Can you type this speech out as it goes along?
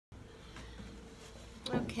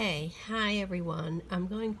Okay, hi everyone. I'm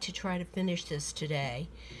going to try to finish this today.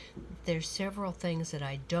 There's several things that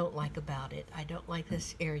I don't like about it. I don't like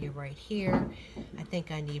this area right here. I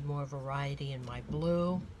think I need more variety in my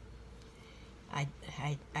blue. I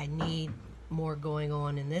need more going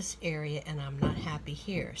on in this area, and I'm not happy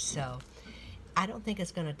here. So I don't think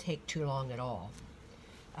it's going to take too long at all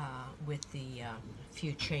with the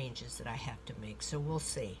few changes that I have to make. So we'll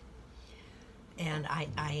see. And I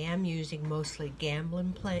am using mostly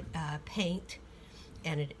Gamblin paint,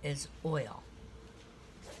 and it is oil.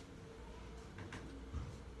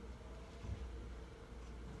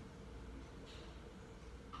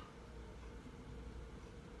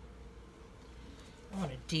 I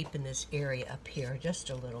want to deepen this area up here just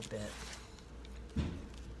a little bit.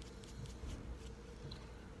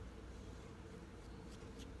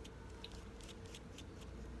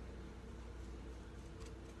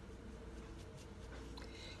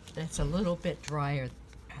 It's a little bit drier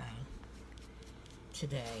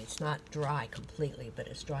today. It's not dry completely, but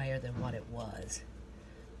it's drier than what it was.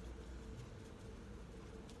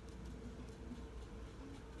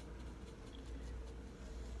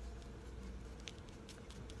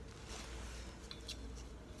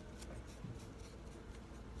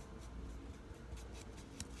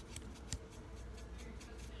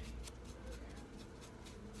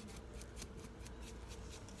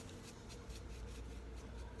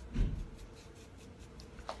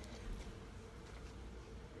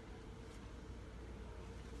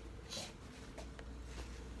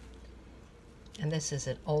 And this is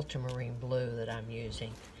an ultramarine blue that I'm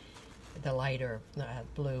using. The lighter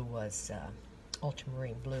blue was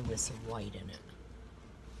ultramarine blue with some white in it.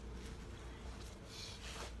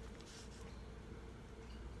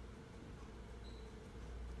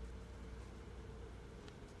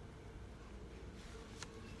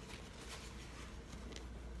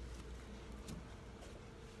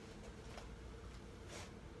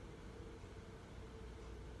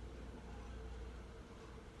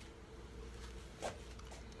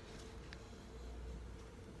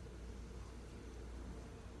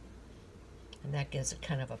 And that gives it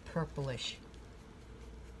kind of a purplish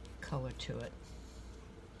color to it.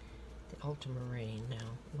 The ultramarine. Now,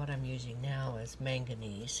 what I'm using now is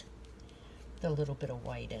manganese with a little bit of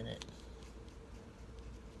white in it.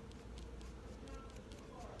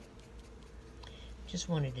 Just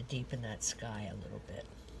wanted to deepen that sky a little bit.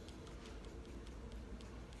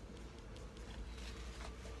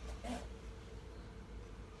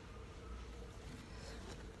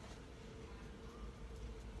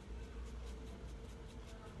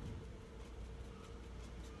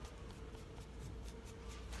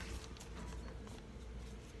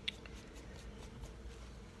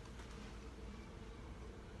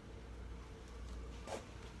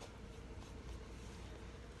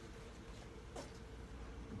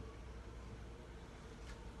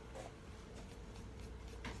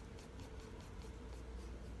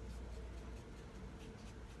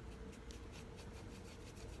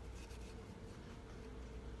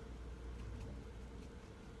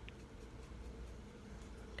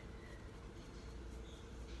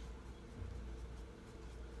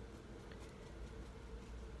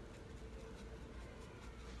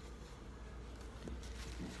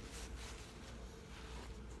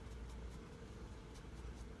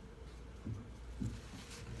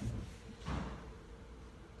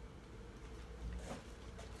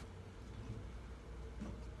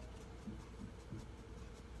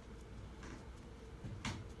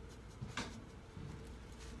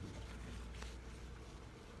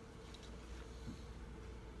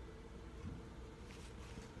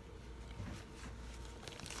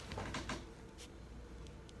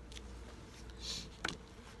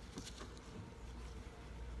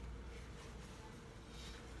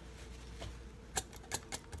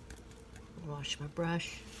 Wash my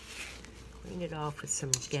brush, clean it off with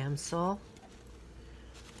some Gamsol.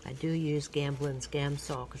 I do use Gamblin's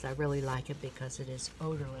Gamsol because I really like it because it is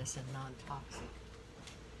odorless and non-toxic.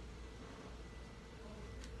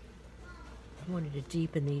 I wanted to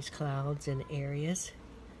deepen these clouds in areas.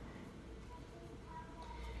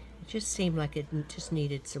 It just seemed like it just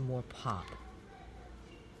needed some more pop.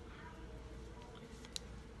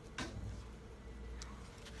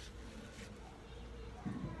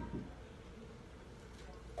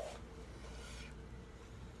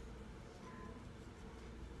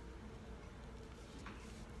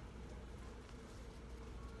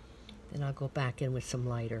 Then I'll go back in with some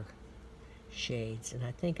lighter shades, and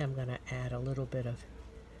I think I'm going to add a little bit of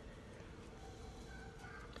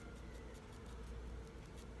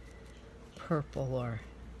purple or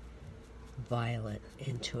violet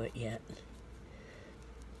into it yet.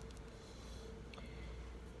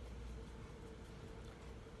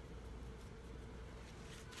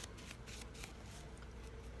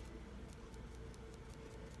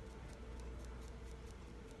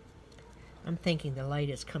 I'm thinking the light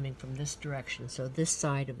is coming from this direction, so this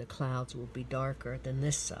side of the clouds will be darker than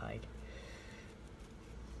this side.